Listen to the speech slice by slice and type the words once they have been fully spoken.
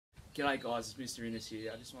G'day guys, it's Mr. Innes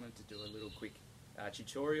here. I just wanted to do a little quick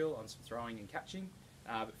tutorial on some throwing and catching.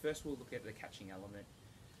 But first we'll look at the catching element.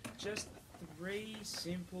 Just 3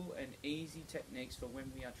 simple and easy techniques for when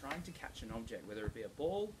we are trying to catch an object, whether it be a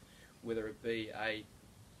ball, whether it be a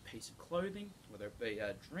piece of clothing, whether it be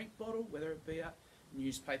a drink bottle, whether it be a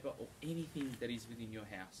newspaper or anything that is within your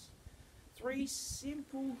house. 3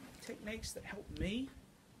 simple techniques that helped me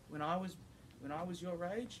when I was your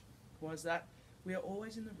age was that we are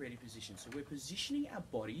always in the ready position. So we're positioning our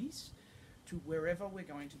bodies to wherever we're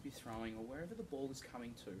going to be throwing or wherever the ball is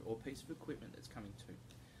coming to or piece of equipment that's coming to.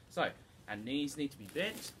 So our knees need to be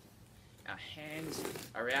bent, our hands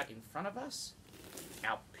are out in front of us,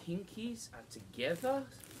 our pinkies are together,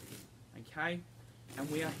 okay, and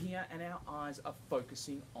we are here and our eyes are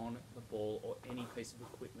focusing on the ball or any piece of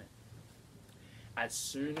equipment. As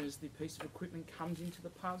soon as the piece of equipment comes into the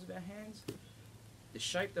palms of our hands, the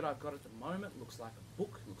shape that I've got at the moment looks like a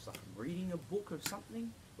book, looks like I'm reading a book of something,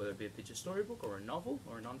 whether it be a picture storybook or a novel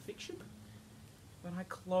or a non-fiction. But I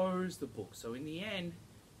close the book, so in the end,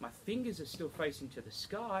 my fingers are still facing to the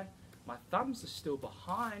sky, my thumbs are still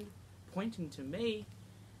behind, pointing to me,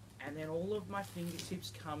 and then all of my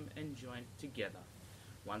fingertips come and join together.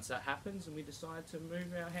 Once that happens and we decide to move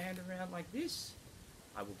our hand around like this,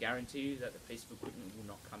 I will guarantee you that the piece of equipment will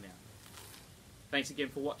not come out. Thanks again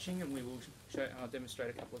for watching, and we will demonstrate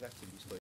a couple of activities for you.